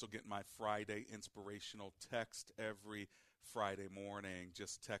 You can also get my Friday inspirational text every Friday morning.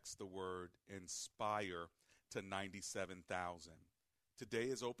 Just text the word INSPIRE to 97,000. Today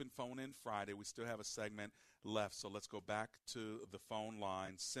is Open Phone In Friday. We still have a segment left, so let's go back to the phone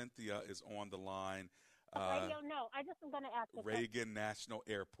line. Cynthia is on the line. Radio, no. I just am going to ask a question. Reagan National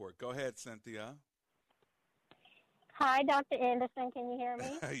Airport. Go ahead, Cynthia. Hi, Dr. Anderson. Can you hear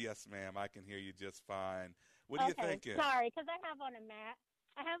me? Yes, ma'am. I can hear you just fine. What are you thinking? Sorry, because I have on a mask.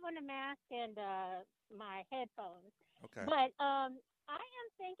 And my headphones. Okay. But I am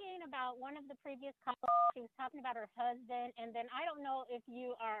thinking about one of the previous callers. She was talking about her husband, and then I don't know if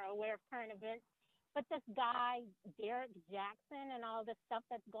you are aware of current events, but this guy, Derek Jackson, and all this stuff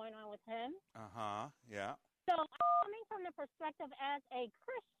that's going on with him. Yeah. So coming from the perspective as a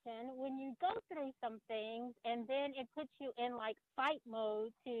Christian, when you go through some things and then it puts you in like fight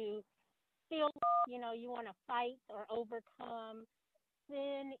mode to feel, you want to fight or overcome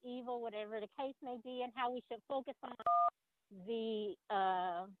sin, evil, whatever the case may be, and how we should focus on it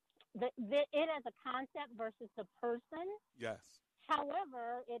as a concept versus the person. Yes.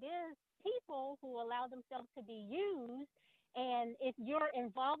 However, it is people who allow themselves to be used. And if you're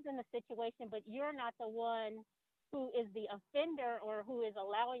involved in the situation, but you're not the one who is the offender or who is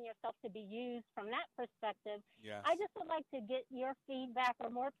allowing yourself to be used from that perspective, yes. I just would like to get your feedback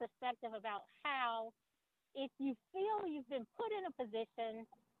or more perspective about how, if you feel you've been put in a position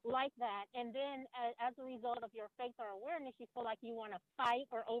like that, and then as a result of your faith or awareness, you feel like you want to fight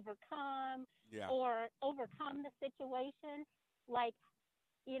or overcome the situation, like,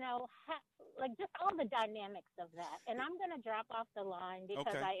 just all the dynamics of that. And I'm going to drop off the line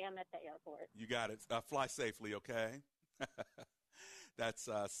because I am at the airport. You got it. Fly safely, okay? That's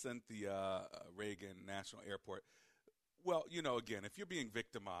Cynthia Reagan National Airport. Well, again, if you're being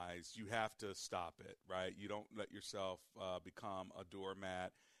victimized, you have to stop it, right? You don't let yourself become a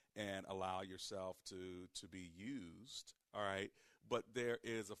doormat and allow yourself to be used, all right? But there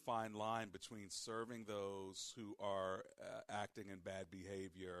is a fine line between serving those who are acting in bad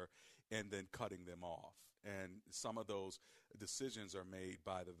behavior and then cutting them off. And some of those decisions are made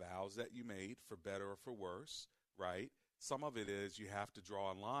by the vows that you made, for better or for worse, right? Some of it is you have to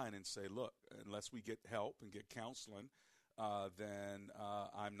draw a line and say, look, unless we get help and get counseling, then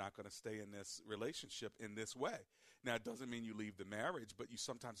I'm not going to stay in this relationship in this way. Now, it doesn't mean you leave the marriage, but you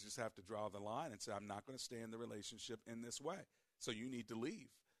sometimes just have to draw the line and say, I'm not going to stay in the relationship in this way. So you need to leave.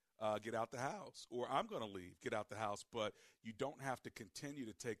 get out the house, or I'm going to leave, get out the house. But you don't have to continue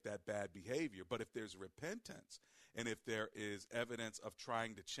to take that bad behavior. But if there's repentance and if there is evidence of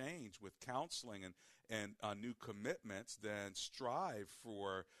trying to change with counseling and new commitments, then strive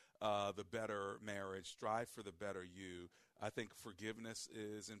for the better marriage, strive for the better you. I think forgiveness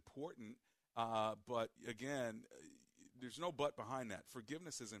is important. But again, there's no but behind that.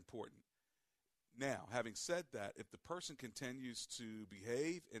 Forgiveness is important. Now, having said that, if the person continues to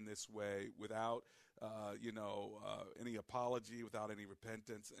behave in this way without, any apology, without any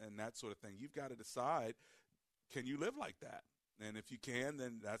repentance and that sort of thing, you've got to decide, can you live like that? And if you can,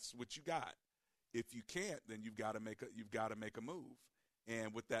 then that's what you got. If you can't, then you've got to make a move.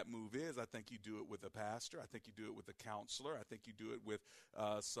 And what that move is, I think you do it with a pastor. I think you do it with a counselor. I think you do it with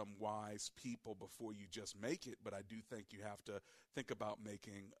some wise people before you just make it. But I do think you have to think about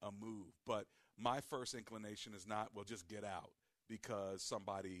making a move. But my first inclination is not, well, just get out because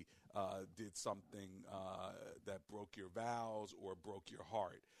somebody did something that broke your vows or broke your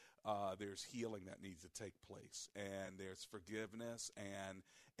heart. There's healing that needs to take place, and there's forgiveness, and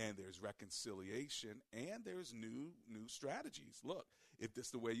there's reconciliation, and there's new strategies. Look, if this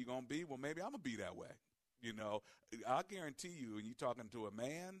is the way you're going to be, well, maybe I'm going to be that way. I'll guarantee you, when you're talking to a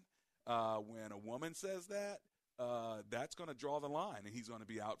man, when a woman says that, that's going to draw the line, and he's going to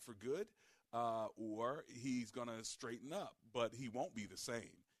be out for good, or he's going to straighten up, but he won't be the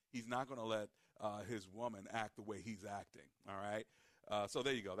same. He's not going to let his woman act the way he's acting, all right? So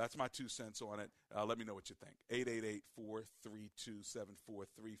there you go. That's my 2 cents on it. Let me know what you think.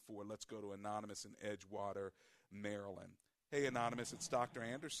 888-432-7434. Let's go to Anonymous in Edgewater, Maryland. Hey, Anonymous, it's Dr.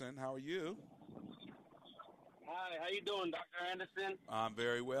 Anderson. How are you? Hi, how you doing, Dr. Anderson? I'm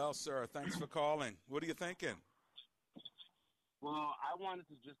very well, sir. Thanks for calling. What are you thinking? Well, I wanted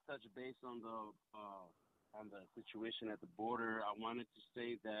to just touch base on the situation at the border. I wanted to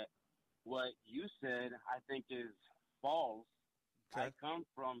say that what you said, I think, is false. Okay. I come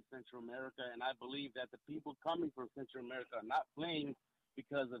from Central America, and I believe that the people coming from Central America are not fleeing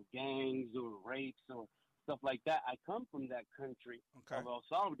because of gangs or rapes or stuff like that. I come from that country of El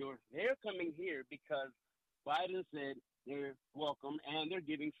Salvador. They're coming here because Biden said they're welcome and they're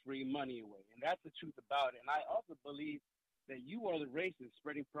giving free money away. And that's the truth about it. And I also believe that you are the racist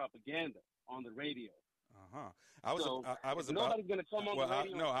spreading propaganda on the radio. I was nobody's going to come on the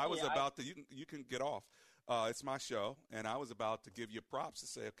radio. You can get off. It's my show, and I was about to give you props to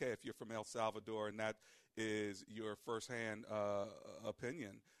say, okay, if you're from El Salvador and that is your firsthand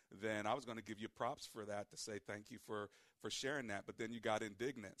opinion, then I was going to give you props for that to say thank you for sharing that. But then you got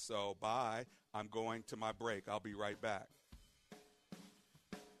indignant. So bye. I'm going to my break. I'll be right back.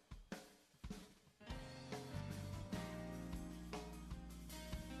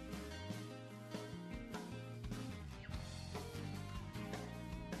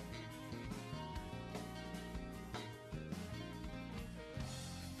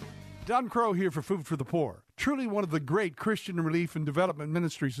 Don Crow here for Food for the Poor, truly one of the great Christian relief and development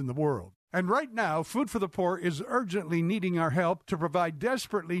ministries in the world. And right now, Food for the Poor is urgently needing our help to provide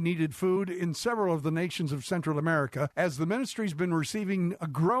desperately needed food in several of the nations of Central America, as the ministry's been receiving a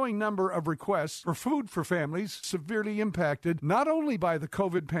growing number of requests for food for families severely impacted not only by the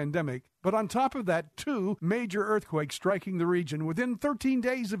COVID pandemic, but on top of that, 2 major earthquakes striking the region within 13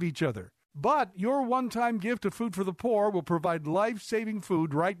 days of each other. But your one-time gift of Food for the Poor will provide life-saving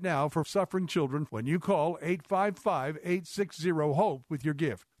food right now for suffering children when you call 855-860-HOPE with your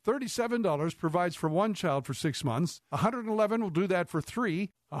gift. $37 provides for 1 child for 6 months. $111 will do that for 3,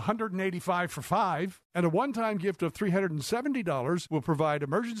 $185 for 5, and a one-time gift of $370 will provide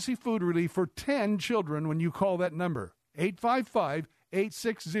emergency food relief for 10 children when you call that number.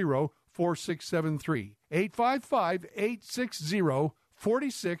 855-860-4673.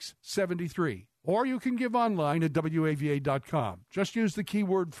 855-860-4673. Or you can give online at WAVA.com. Just use the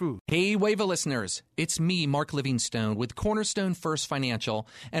keyword food. Hey, WAVA listeners. It's me, Mark Livingstone, with Cornerstone First Financial,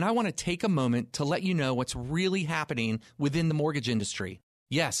 and I want to take a moment to let you know what's really happening within the mortgage industry.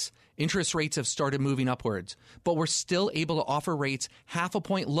 Yes, interest rates have started moving upwards, but we're still able to offer rates half a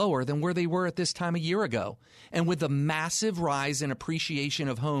point lower than where they were at this time a year ago. And with the massive rise in appreciation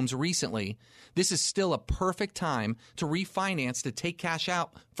of homes recently, this is still a perfect time to refinance to take cash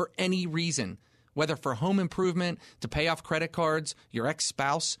out for any reason, whether for home improvement, to pay off credit cards, your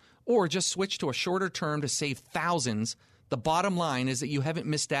ex-spouse, or just switch to a shorter term to save thousands. The bottom line is that you haven't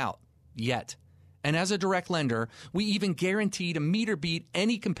missed out yet. And as a direct lender, we even guarantee to meet or beat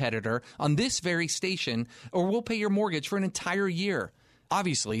any competitor on this very station, or we'll pay your mortgage for an entire year.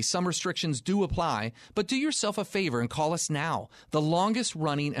 Obviously, some restrictions do apply, but do yourself a favor and call us now, the longest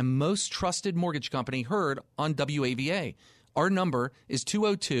running and most trusted mortgage company heard on WAVA. Our number is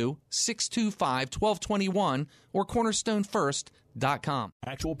 202-625-1221 or cornerstonefirst.com.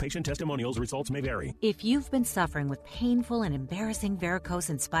 Actual patient testimonials results may vary. If you've been suffering with painful and embarrassing varicose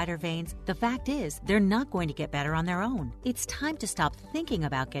and spider veins, the fact is they're not going to get better on their own. It's time to stop thinking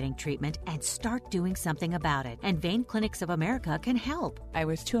about getting treatment and start doing something about it. And Vein Clinics of America can help. I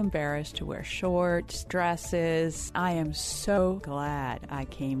was too embarrassed to wear shorts, dresses. I am so glad I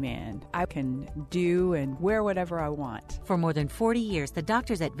came in. I can do and wear whatever I want. For more than 40 years, the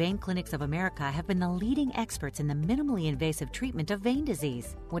doctors at Vein Clinics of America have been the leading experts in the minimally invasive treatment of vein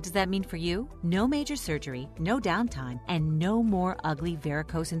disease. What does that mean for you? No major surgery, no downtime, and no more ugly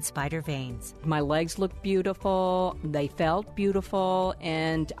varicose and spider veins. My legs looked beautiful, they felt beautiful,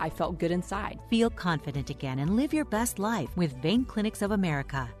 and I felt good inside. Feel confident again and live your best life with Vein Clinics of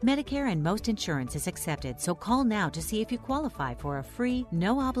America. Medicare and most insurance is accepted, so call now to see if you qualify for a free,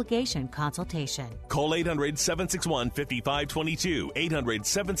 no-obligation consultation. Call 800-761-5522.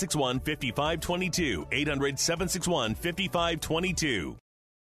 800-761-5522. 800-761-5522.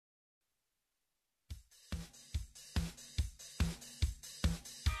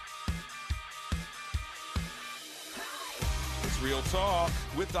 Real Talk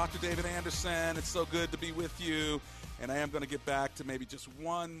with Dr. David Anderson. It's so good to be with you. And I am going to get back to maybe just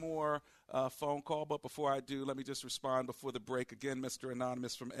one more phone call. But before I do, let me just respond before the break. Again, Mr.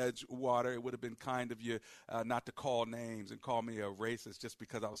 Anonymous from Edgewater, it would have been kind of you not to call names and call me a racist just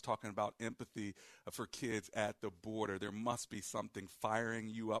because I was talking about empathy for kids at the border. There must be something firing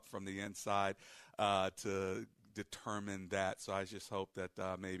you up from the inside to determine that. So I just hope that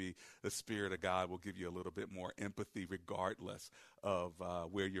maybe the Spirit of God will give you a little bit more empathy regardless of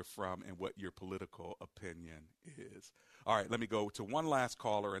where you're from and what your political opinion is. All right, let me go to one last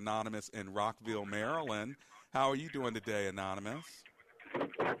caller, Anonymous in Rockville, Maryland. How are you doing today, Anonymous?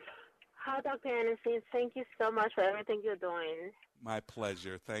 Hi, Dr. Anderson. Thank you so much for everything you're doing. My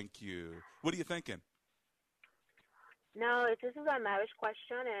pleasure. Thank you. What are you thinking? No, this is a marriage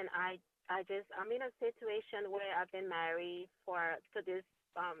question, and I'm in a situation where I've been married to this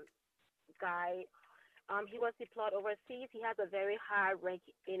guy. He was deployed overseas. He has a very high rank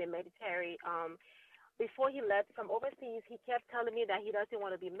in the military. Before he left from overseas, he kept telling me that he doesn't want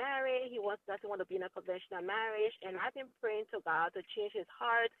to be married. He doesn't want to be in a conventional marriage. And I've been praying to God to change his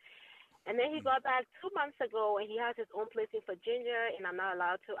heart. And then he got back 2 months ago, and he has his own place in Virginia, and I'm not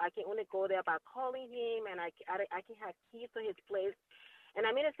allowed to. I can only go there by calling him, and I can have keys to his place. And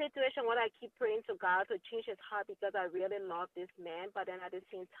I'm in a situation where I keep praying to God to change his heart because I really love this man. But then at the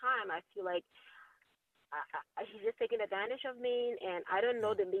same time, I feel like he's just taking advantage of me. And I don't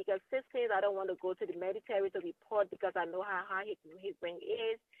know the legal systems. I don't want to go to the military to report because I know how high his rank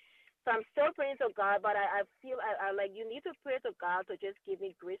is. So I'm still praying to God, but I feel I like you need to pray to God to just give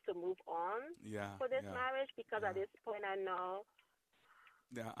me grace to move on for this marriage because at this point I know.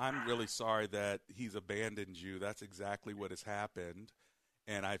 Yeah, I'm really sorry that he's abandoned you. That's exactly what has happened.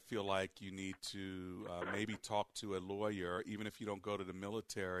 And I feel like you need to maybe talk to a lawyer, even if you don't go to the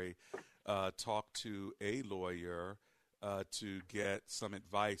military, talk to a lawyer to get some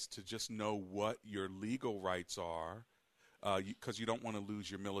advice to just know what your legal rights are, because you don't want to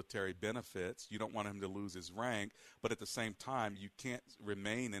lose your military benefits. You don't want him to lose his rank. But at the same time, you can't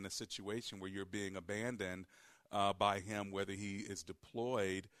remain in a situation where you're being abandoned by him, whether he is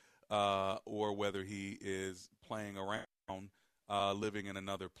deployed or whether he is playing around. Living in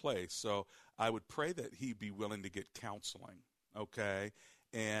another place. So I would pray that he be willing to get counseling, okay?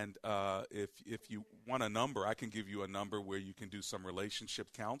 And if you want a number, I can give you a number where you can do some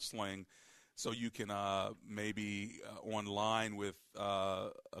relationship counseling so you can maybe online with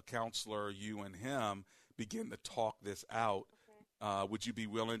a counselor, you and him, begin to talk this out. Okay. Would you be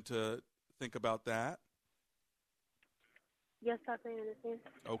willing to think about that? Yes, Dr. Anderson.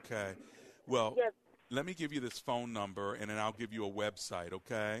 Okay. Well, yes. Let me give you this phone number, and then I'll give you a website,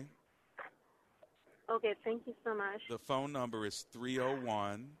 okay? Okay, thank you so much. The phone number is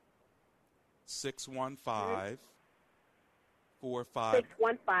 301-615-45.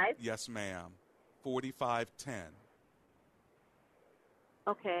 615? Yes, ma'am. 4510.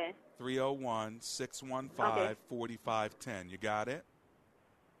 Okay. 301-615-4510. You got it?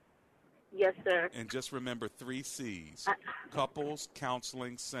 Yes, sir. And just remember 3 C's. Couples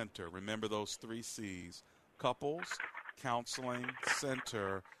Counseling Center. Remember those 3 C's. Couples Counseling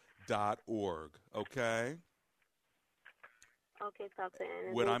Center.org. Okay? Okay, Dr.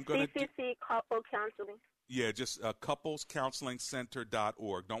 Anderson. What I'm going to CCC Couple Counseling. Yeah, just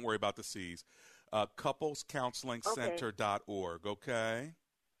couplescounselingcenter.org. Don't worry about the C's. Couplescounselingcenter.org. Okay?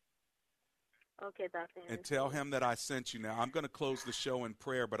 Okay, Dr. Anderson. And tell him that I sent you. Now, I'm going to close the show in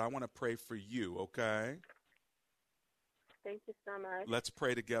prayer, but I want to pray for you, okay? Thank you so much. Let's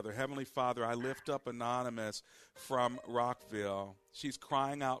pray together. Heavenly Father, I lift up Anonymous from Rockville. She's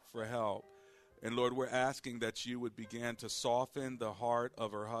crying out for help. And Lord, we're asking that you would begin to soften the heart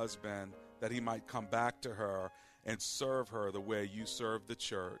of her husband, that he might come back to her and serve her the way you serve the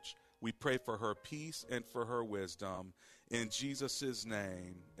church. We pray for her peace and for her wisdom. In Jesus'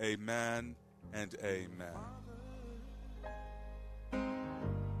 name, amen and amen.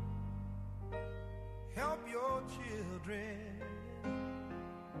 Help your children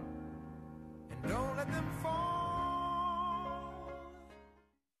and don't let them fall.